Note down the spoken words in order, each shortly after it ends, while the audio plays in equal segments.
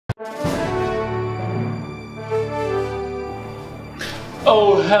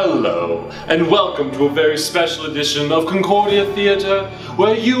Oh, hello, and welcome to a very special edition of Concordia Theatre,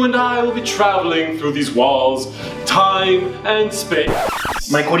 where you and I will be traveling through these walls, time and space.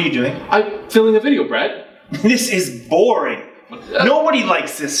 Mike, what are you doing? I'm filming a video, Brad. This is boring. Nobody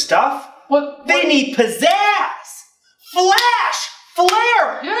likes this stuff. What? They need pizzazz! Flash!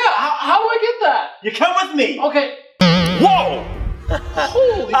 Flare! Yeah, how do I get that? You come with me. Okay. Whoa!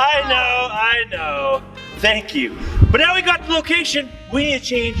 Holy I know. Thank you. But now we got the location, we need to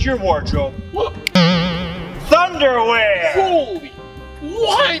change your wardrobe. What? Thunderwear! Holy,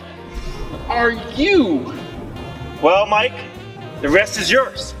 what are you? Well, Mike, the rest is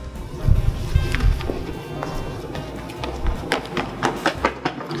yours.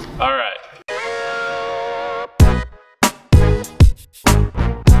 All right.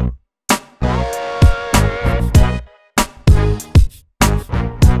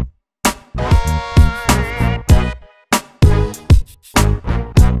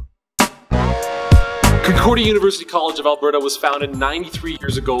 Concordia University College of Alberta was founded 93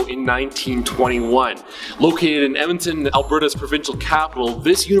 years ago in 1921. Located in Edmonton, Alberta's provincial capital,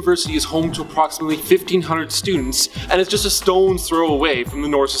 this university is home to approximately 1,500 students and is just a stone's throw away from the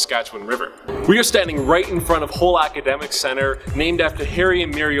North Saskatchewan River. We are standing right in front of Hull Academic Centre, named after Harry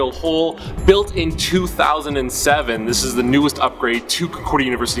and Muriel Hull, built in 2007. This is the newest upgrade to Concordia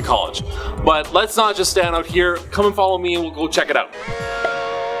University College. But let's not just stand out here, come and follow me and we'll go check it out.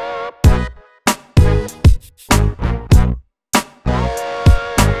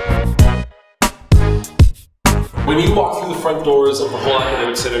 When you walk through the front doors of the Hull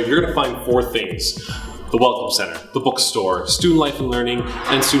Academic Centre, you're going to find four things. The Welcome Centre, the Bookstore, Student Life and Learning,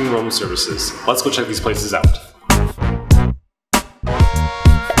 and Student Enrollment Services. Let's go check these places out.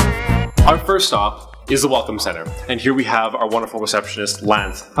 Our first stop is the Welcome Centre, and here we have our wonderful receptionist,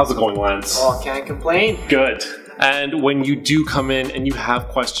 Lance. How's it going, Lance? Oh, can't complain. Good. And when you do come in and you have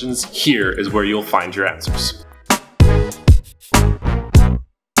questions, here is where you'll find your answers.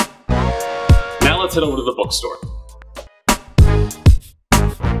 Now let's head over to the bookstore.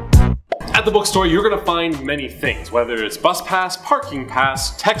 At the bookstore, you're going to find many things, whether it's bus pass, parking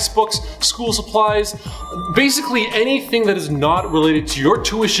pass, textbooks, school supplies, basically anything that is not related to your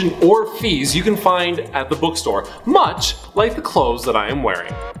tuition or fees you can find at the bookstore, much like the clothes that I am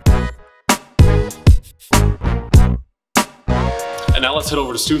wearing. And now let's head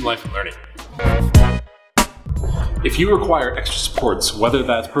over to Student Life and Learning. If you require extra supports, whether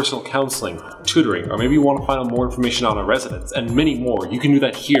that's personal counseling, tutoring, or maybe you want to find out more information on our residents, and many more, you can do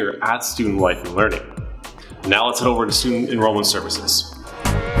that here at Student Life and Learning. Now let's head over to Student Enrollment Services.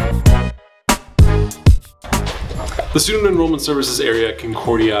 The Student Enrollment Services area at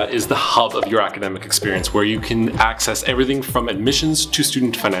Concordia is the hub of your academic experience, where you can access everything from admissions to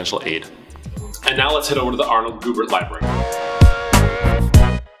student financial aid. And now let's head over to the Arnold Gubert Library.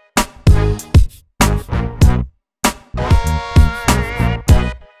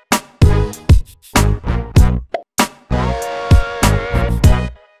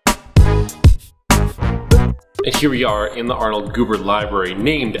 And here we are in the Arnold Gubert Library,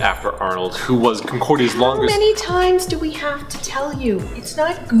 named after Arnold, who was Concordia's longest... How many times do we have to tell you? It's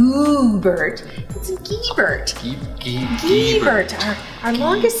not Gubert, it's Giebert. Giebert, our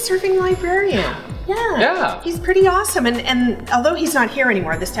longest serving librarian. Yeah. He's pretty awesome, and although he's not here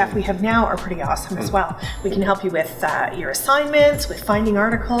anymore, the staff we have now are pretty awesome as well. We can help you with your assignments, with finding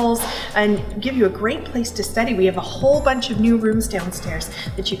articles, and give you a great place to study. We have a whole bunch of new rooms downstairs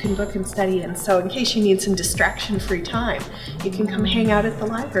that you can book and study in, so in case you need some distraction-free time, you can come hang out at the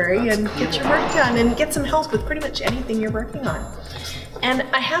library and get your work done and get some help with pretty much anything you're working on. And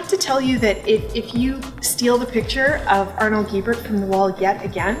I have to tell you that if you steal the picture of Arnold Giebert from the wall yet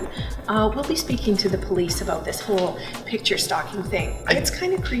again, we'll be speaking to the police about this whole picture stalking thing. It's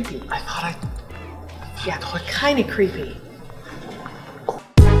kind of creepy. Yeah, kind of creepy.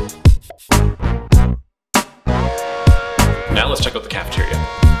 Now let's check out the cafeteria.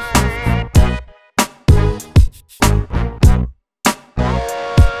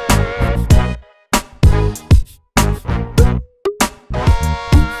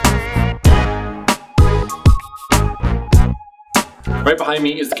 Right behind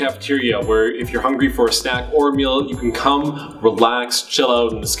me is the cafeteria, where if you're hungry for a snack or a meal, you can come, relax, chill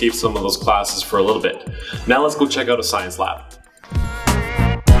out, and escape some of those classes for a little bit. Now let's go check out a science lab.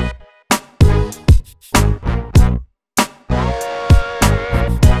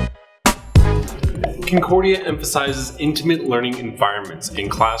 Concordia emphasizes intimate learning environments in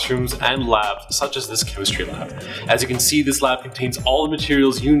classrooms and labs such as this chemistry lab. As you can see, this lab contains all the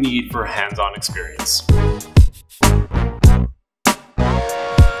materials you need for a hands-on experience.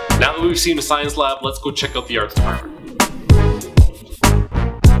 Now that we've seen the science lab, let's go check out the arts department.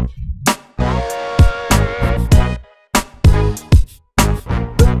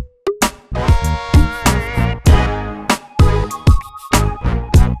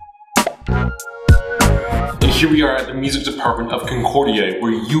 Here we are at the music department of Concordia,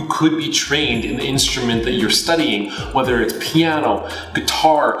 where you could be trained in the instrument that you're studying, whether it's piano,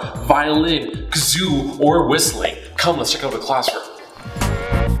 guitar, violin, kazoo, or whistling. Come, let's check out the classroom.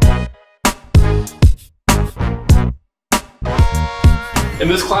 In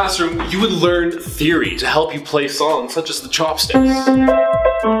this classroom, you would learn theory to help you play songs such as the chopsticks.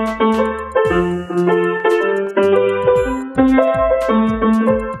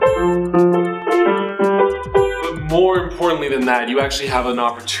 More importantly than that, you actually have an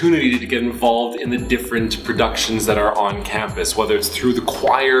opportunity to get involved in the different productions that are on campus, whether it's through the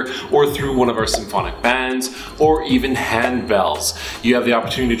choir or through one of our symphonic bands or even handbells. You have the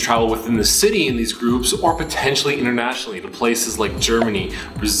opportunity to travel within the city in these groups or potentially internationally to places like Germany,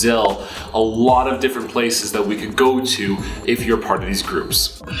 Brazil, a lot of different places that we could go to if you're part of these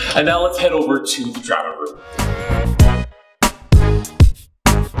groups. And now let's head over to the drama room.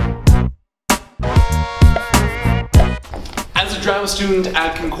 As a drama student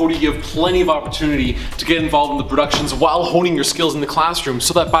at Concordia, you have plenty of opportunity to get involved in the productions while honing your skills in the classroom,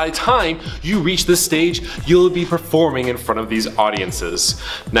 so that by the time you reach this stage, you'll be performing in front of these audiences.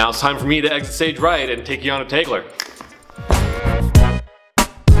 Now it's time for me to exit stage right and take you on a Taylor.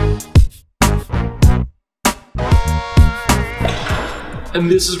 And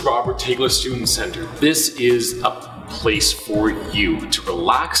this is Robert Taylor Student Center. This is a place for you to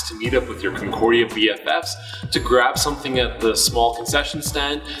relax, to meet up with your Concordia BFFs, to grab something at the small concession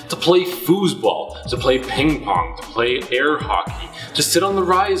stand, to play foosball, to play ping pong, to play air hockey, to sit on the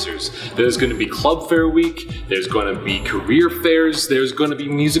risers. There's going to be club fair week, there's going to be career fairs, there's going to be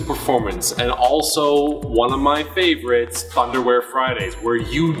music performance, and also one of my favorites, Thunderwear Fridays, where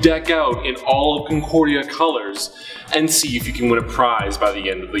you deck out in all of Concordia colors and see if you can win a prize by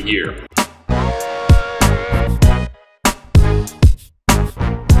the end of the year.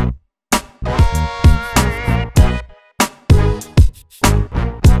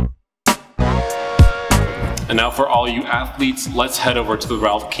 And now for all you athletes, let's head over to the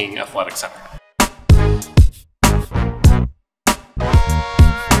Ralph King Athletic Center.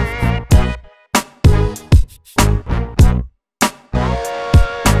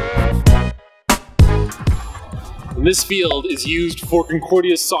 And this field is used for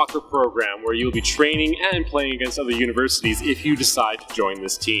Concordia's soccer program, where you'll be training and playing against other universities if you decide to join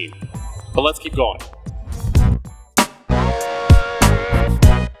this team. But let's keep going.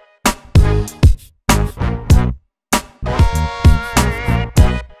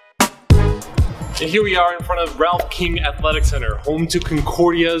 And here we are in front of Ralph King Athletic Center, home to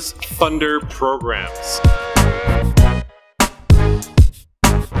Concordia's Thunder programs.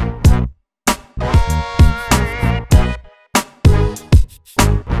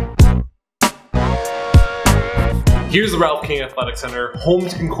 Here's the Ralph King Athletic Center, home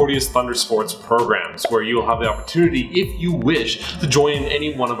to Concordia's Thunder Sports programs, where you'll have the opportunity, if you wish, to join in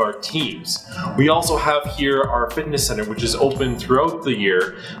any one of our teams. We also have here our fitness center, which is open throughout the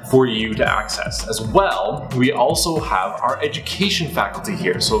year for you to access. As well, we also have our education faculty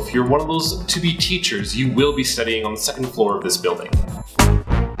here, so if you're one of those to-be teachers, you will be studying on the second floor of this building.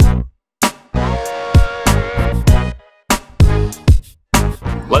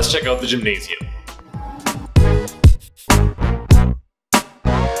 Let's check out the gymnasium.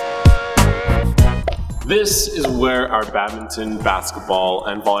 This is where our badminton, basketball,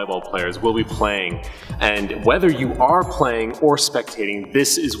 and volleyball players will be playing. And whether you are playing or spectating,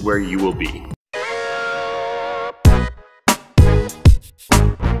 this is where you will be.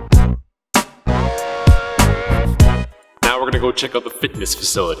 Now we're going to go check out the fitness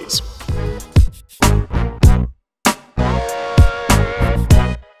facilities.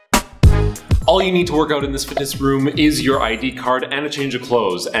 All you need to work out in this fitness room is your ID card and a change of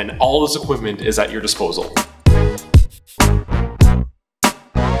clothes, and all this equipment is at your disposal.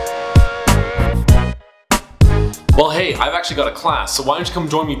 Well, hey, I've actually got a class, so why don't you come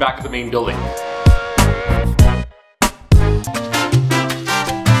join me back at the main building?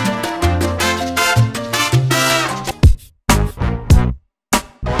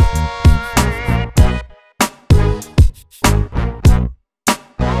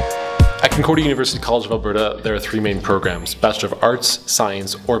 At Concordia University College of Alberta, there are three main programs: Bachelor of Arts,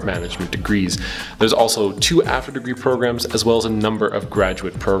 Science, or Management degrees. There's also 2 after-degree programs, as well as a number of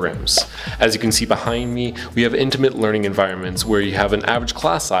graduate programs. As you can see behind me, we have intimate learning environments where you have an average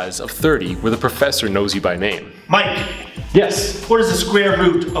class size of 30, where the professor knows you by name. Mike! Yes? What is the square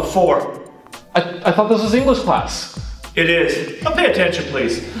root of 4? I thought this was English class. It is. Now pay attention,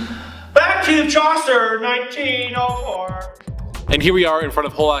 please. Back to Chaucer, 1904. And here we are in front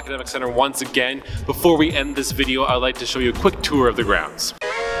of Hull Academic Center once again. Before we end this video, I'd like to show you a quick tour of the grounds.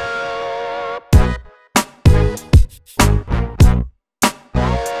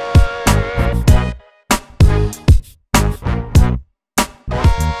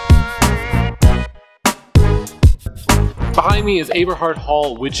 behind me is Aberhart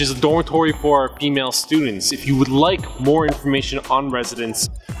Hall, which is a dormitory for our female students. If you would like more information on residence,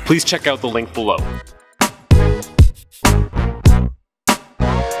 please check out the link below.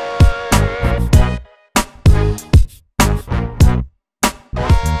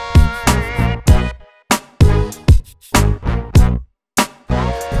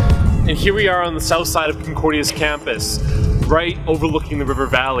 And here we are on the south side of Concordia's campus, right overlooking the river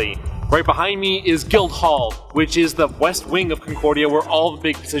valley. Right behind me is Guildhall, which is the west wing of Concordia where all the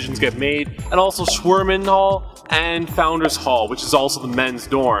big decisions get made, and also Schwerman Hall and Founders Hall, which is also the men's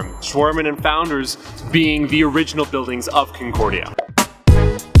dorm. Schwerman and Founders being the original buildings of Concordia.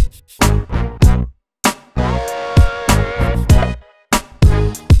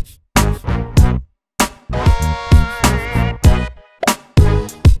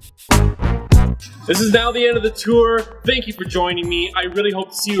 This is now the end of the tour. Thank you for joining me. I really hope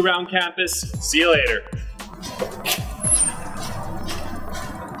to see you around campus. See you later.